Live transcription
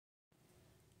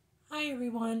Hi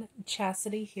everyone,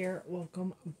 Chastity here.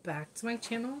 Welcome back to my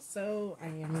channel. So I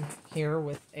am here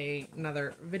with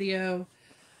another video.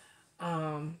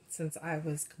 Since I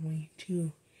was going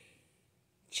to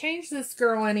change this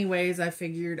girl anyways, I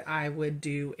figured I would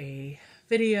do a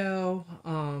video,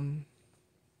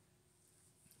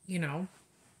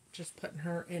 just putting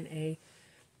her in a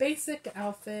basic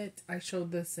outfit. I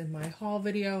showed this in my haul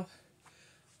video.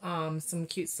 Some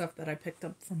cute stuff that I picked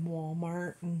up from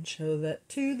Walmart, and show that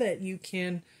too, that you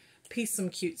can piece some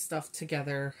cute stuff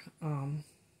together,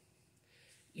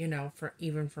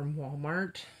 even from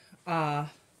Walmart.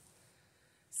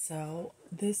 So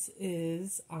this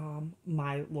is,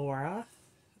 My Laura,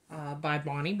 by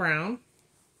Bonnie Brown.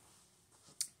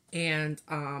 And,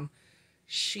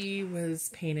 she was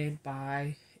painted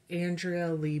by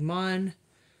Andrea Lee Munn,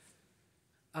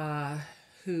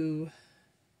 who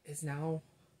is now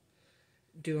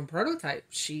doing prototype.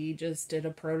 She just did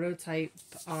a prototype.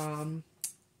 The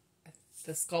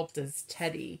sculpt is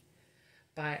Teddy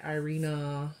by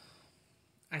Irina.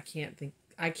 I can't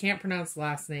pronounce the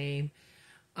last name.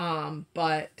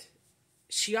 But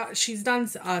she's done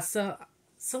a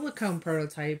silicone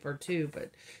prototype or two,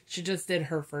 but she just did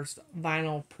her first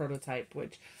vinyl prototype,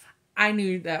 which I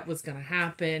knew that was going to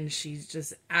happen. She's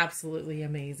just absolutely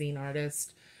amazing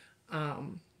artist.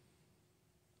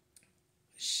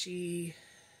 She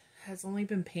has only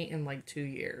been painting like 2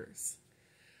 years.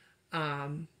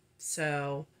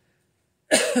 So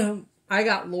I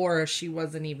got Laura, she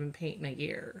wasn't even painting a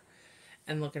year.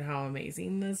 And look at how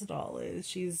amazing this doll is.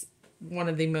 She's one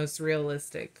of the most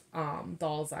realistic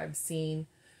dolls I've seen.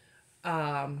 She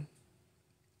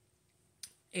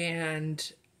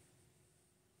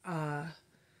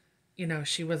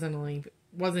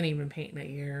wasn't even painting a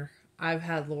year. I've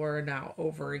had Laura now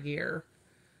over a year.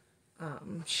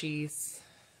 She's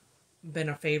been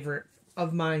a favorite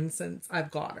of mine since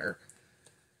I've got her.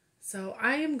 So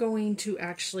I am going to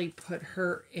actually put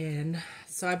her in.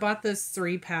 So I bought this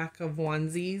 3-pack of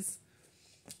onesies.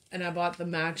 And I bought the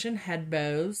matching head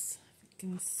bows. You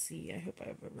can see, I hope I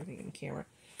have everything in camera.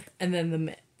 And then the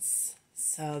mitts.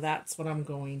 So that's what I'm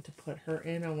going to put her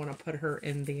in. I want to put her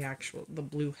in the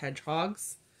blue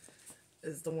hedgehogs.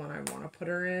 Is the one I want to put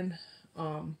her in.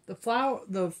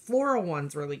 The floral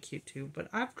one's really cute too, but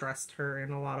I've dressed her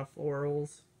in a lot of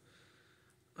florals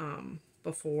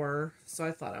before, so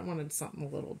I thought I wanted something a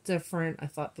little different. I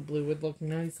thought the blue would look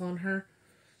nice on her.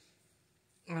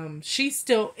 She's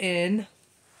still in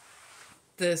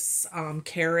this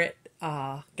carrot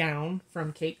gown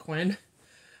from Kate Quinn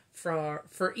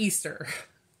for Easter,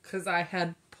 because I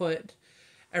had put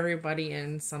everybody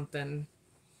in something,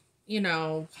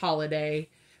 holiday.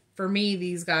 For me,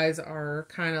 these guys are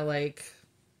kind of like,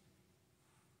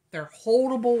 they're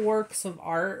holdable works of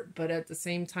art, but at the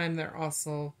same time, they're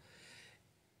also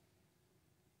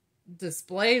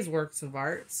displays works of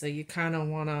art. So you kind of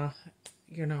want to,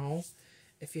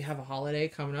 if you have a holiday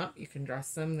coming up, you can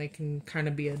dress them. They can kind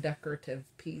of be a decorative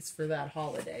piece for that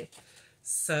holiday.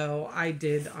 So I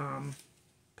did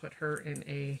put her in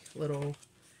a little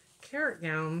carrot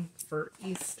gown for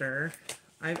Easter.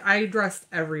 I dressed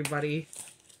everybody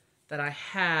that I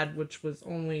had, which was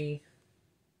only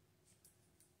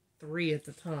 3 at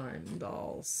the time,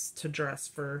 dolls to dress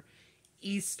for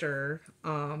Easter.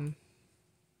 There's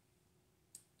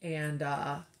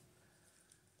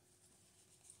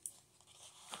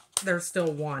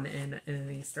still one in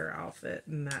an Easter outfit,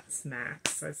 and that's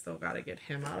Max. I still got to get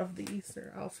him out of the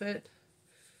Easter outfit.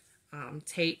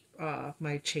 Tate,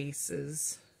 my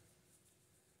chases.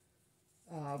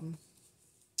 I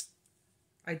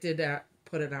did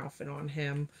put an outfit on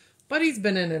him, but he's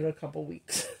been in it a couple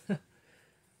weeks.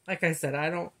 Like I said, I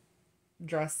don't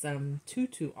dress them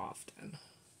too often.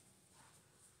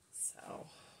 So,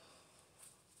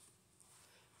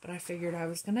 but I figured I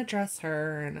was going to dress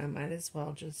her, and I might as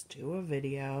well just do a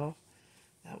video.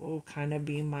 That will kind of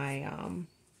be my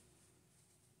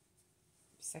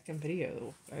second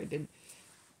video. I did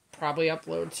probably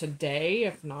upload today.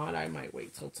 If not, I might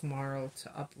wait till tomorrow to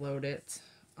upload it.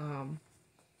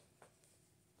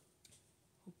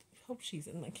 Hope she's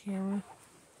in the camera.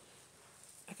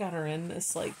 I got her in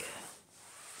this,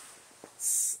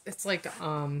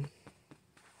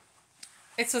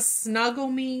 it's a Snuggle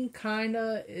Me,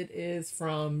 kinda. It is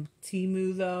from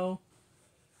Temu, though.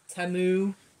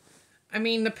 Temu. I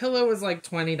mean, the pillow was like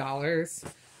 $20.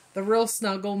 The real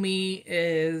Snuggle Me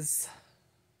is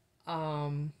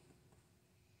almost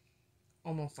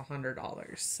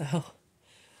 $100. So,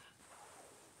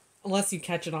 unless you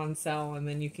catch it on sale, and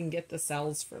then you can get the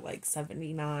sales for like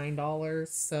 $79.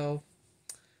 So,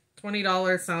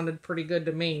 $20 sounded pretty good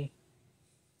to me.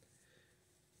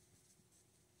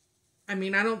 I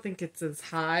mean, I don't think it's as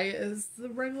high as the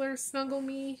regular Snuggle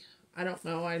Me. I don't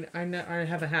know. I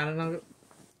haven't had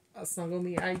a Snuggle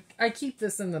Me. I keep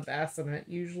this in the bassinet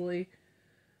usually.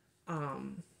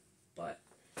 But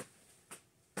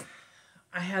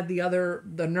I had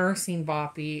the nursing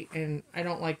boppy, and I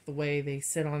don't like the way they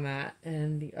sit on that.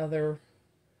 And the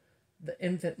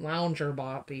infant lounger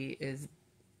boppy is,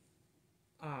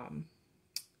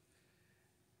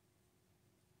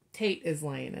 Tate is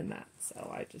laying in that,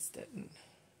 so I just didn't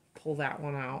pull that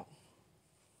one out.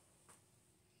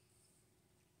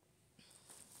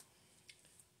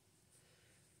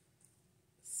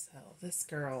 So this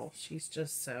girl, she's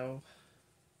just so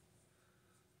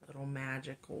little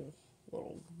magical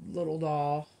little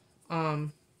doll.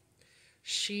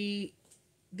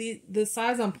 The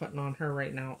size I'm putting on her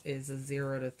right now is a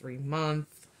 0 to 3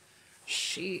 month.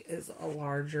 She is a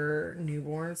larger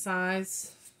newborn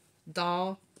size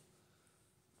doll.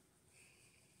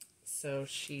 So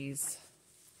she's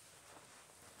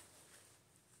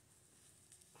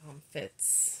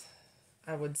fits,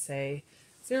 I would say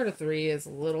 0 to 3 is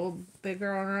a little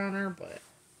bigger on her, but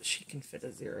she can fit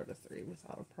a 0 to 3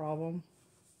 without a problem.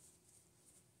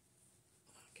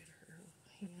 I'll get her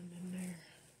hand in there.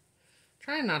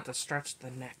 Trying not to stretch the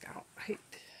neck out.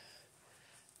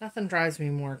 Nothing drives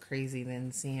me more crazy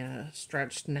than seeing a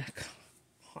stretched neck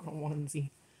on a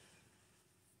onesie.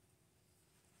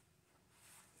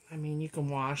 I mean, you can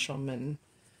wash them and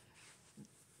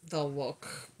they'll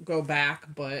go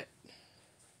back, but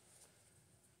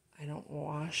I don't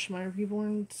wash my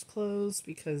reborn's clothes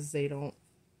because they don't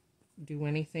do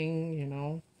anything, you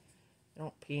know. They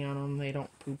don't pee on them. They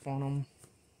don't poop on them.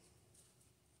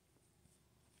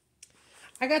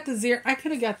 I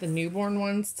could have got the newborn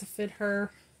ones to fit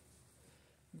her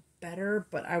better,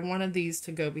 but I wanted these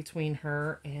to go between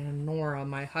her and Nora,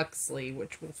 my Huxley,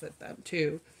 which will fit them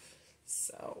too.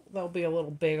 So they'll be a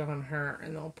little big on her,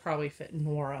 and they'll probably fit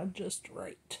Nora just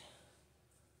right.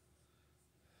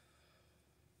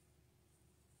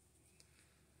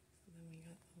 And then we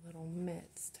got the little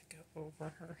mitts to go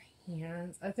over her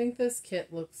hands. I think this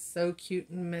kit looks so cute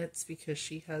in mitts because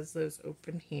she has those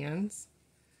open hands.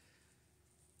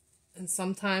 And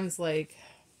sometimes, like,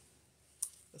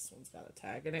 this one's got a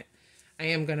tag in it. I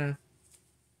am going to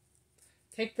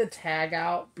take the tag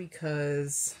out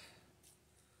because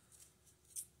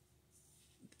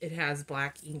it has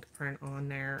black ink print on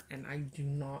there, and I do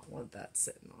not want that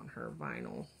sitting on her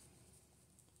vinyl.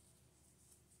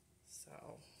 So,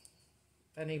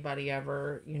 if anybody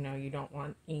ever, you know, you don't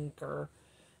want ink or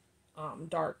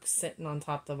dark sitting on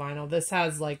top of the vinyl. This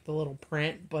has, like, the little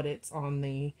print, but it's on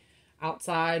the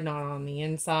outside, not on the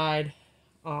inside,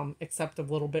 except a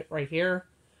little bit right here,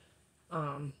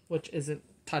 which isn't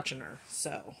touching her.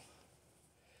 So,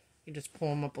 you just pull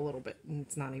them up a little bit, and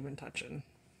it's not even touching.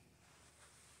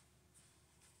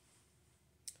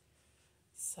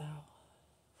 So,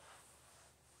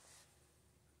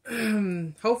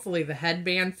 hopefully the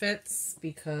headband fits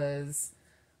because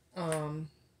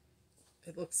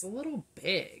it looks a little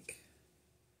big.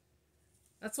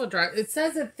 That's what drives. It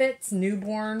says it fits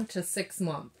newborn to 6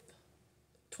 month,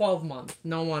 12 month.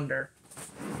 No wonder.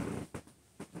 Let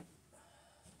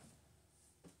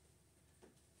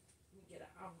me get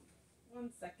out.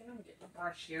 1 second. I'm getting a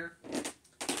brush here.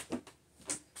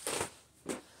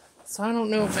 So I don't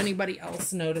know if anybody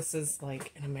else notices,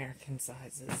 like, in American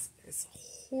sizes, it's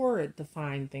horrid to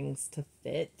find things to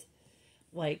fit,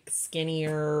 like,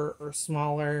 skinnier or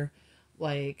smaller,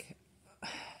 like,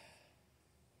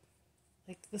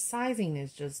 the sizing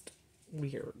is just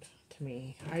weird to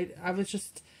me. I was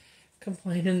just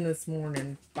complaining this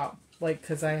morning about, like,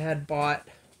 because I had bought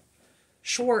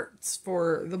shorts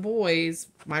for the boys,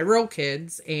 my real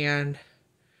kids, and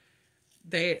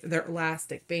they're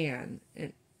elastic band,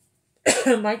 and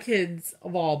my kids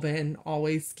have all been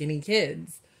always skinny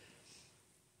kids.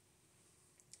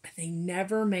 They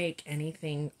never make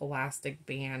anything elastic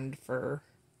band for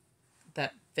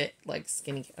that fit like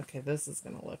skinny. Okay, this is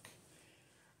going to look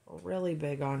really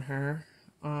big on her.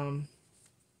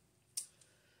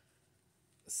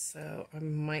 So I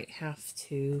might have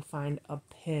to find a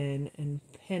pin and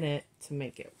pin it to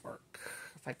make it work.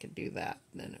 If I could do that,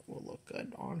 then it will look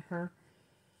good on her.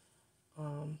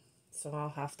 So I'll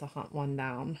have to hunt one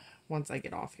down once I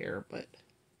get off here, but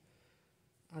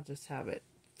I'll just have it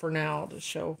for now to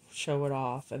show it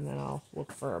off, and then I'll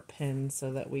look for a pin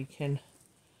so that I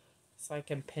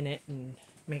can pin it and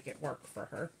make it work for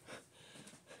her.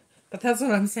 But that's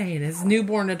what I'm saying. It's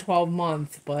newborn to 12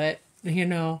 months, but, you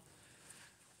know,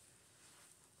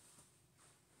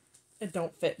 it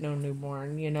don't fit no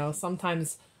newborn, you know.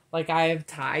 Sometimes Like, I have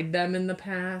tied them in the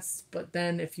past, but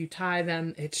then if you tie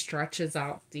them, it stretches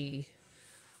out the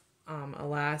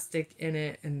elastic in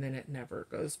it, and then it never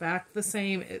goes back the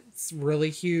same. It's really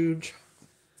huge.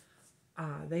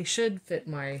 They should fit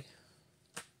my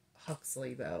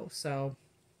Huxley, though, so...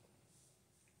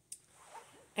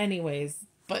 Anyways,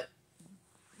 but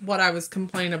what I was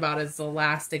complaining about is the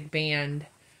elastic band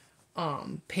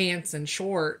pants and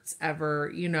shorts ever,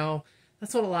 you know,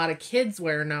 that's what a lot of kids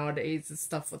wear nowadays, is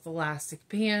stuff with elastic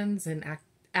bands and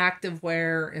active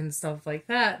wear and stuff like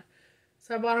that.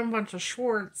 So I bought them a bunch of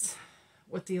shorts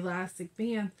with the elastic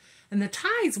band, and the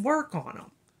ties work on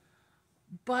them.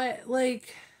 But,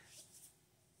 like,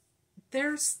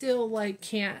 they're still, like,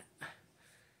 can't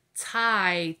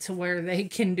tie to where they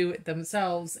can do it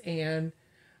themselves, and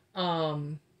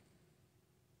my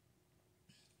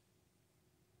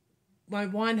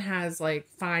one has like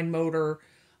a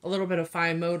little bit of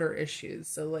fine motor issues,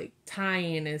 so like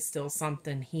tying is still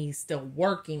something he's still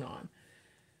working on.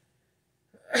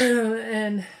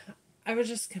 And I was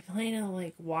just complaining,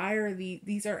 like, why are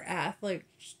these are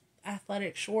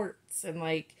athletic shorts, and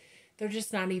like they're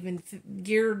just not even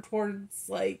geared towards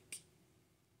like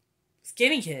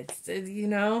skinny kids, you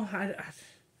know? I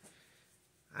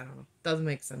don't know. Doesn't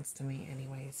make sense to me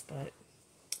anyways, but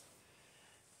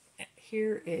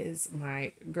here is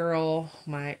my girl,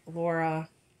 my Laura.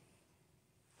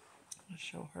 I'll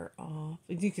show her off.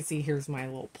 As you can see, here's my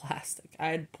little plastic. I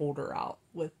had pulled her out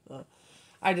with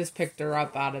I just picked her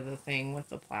up out of the thing with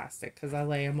the plastic, because I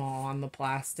lay them all on the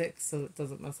plastic so it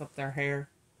doesn't mess up their hair.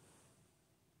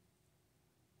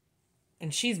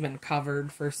 And she's been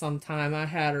covered for some time. I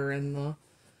had her in the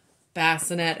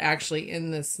bassinet, actually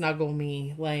in the Snuggle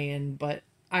Me laying, but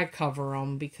I cover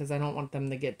them because I don't want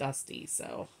them to get dusty,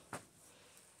 so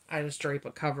I just drape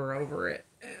a cover over it,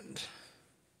 and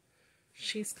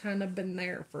she's kind of been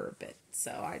there for a bit,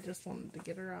 so I just wanted to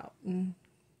get her out and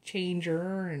change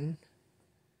her and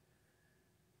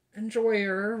enjoy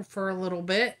her for a little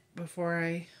bit before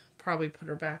I probably put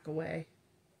her back away.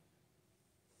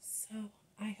 So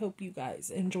I hope you guys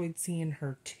enjoyed seeing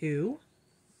her too.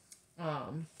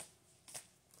 And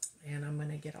I'm going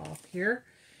to get off here.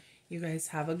 You guys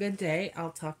have a good day.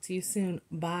 I'll talk to you soon.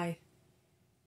 Bye.